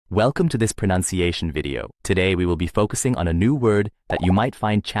Welcome to this pronunciation video. Today we will be focusing on a new word that you might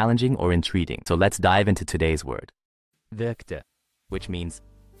find challenging or intriguing. So let's dive into today's word. Wirkte, which means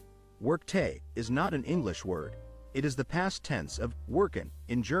Wirkte is not an English word. It is the past tense of wirken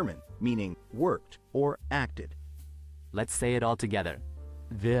in German, meaning worked or acted. Let's say it all together.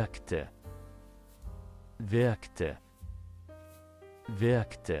 Wirkte. Wirkte.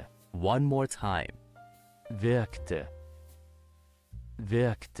 Wirkte. One more time. Wirkte.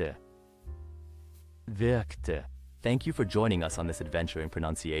 Wirkte. Wirkte. Thank you for joining us on this adventure in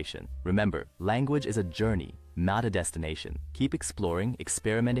pronunciation. Remember, language is a journey, not a destination. Keep exploring,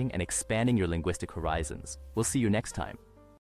 experimenting, and expanding your linguistic horizons. We'll see you next time.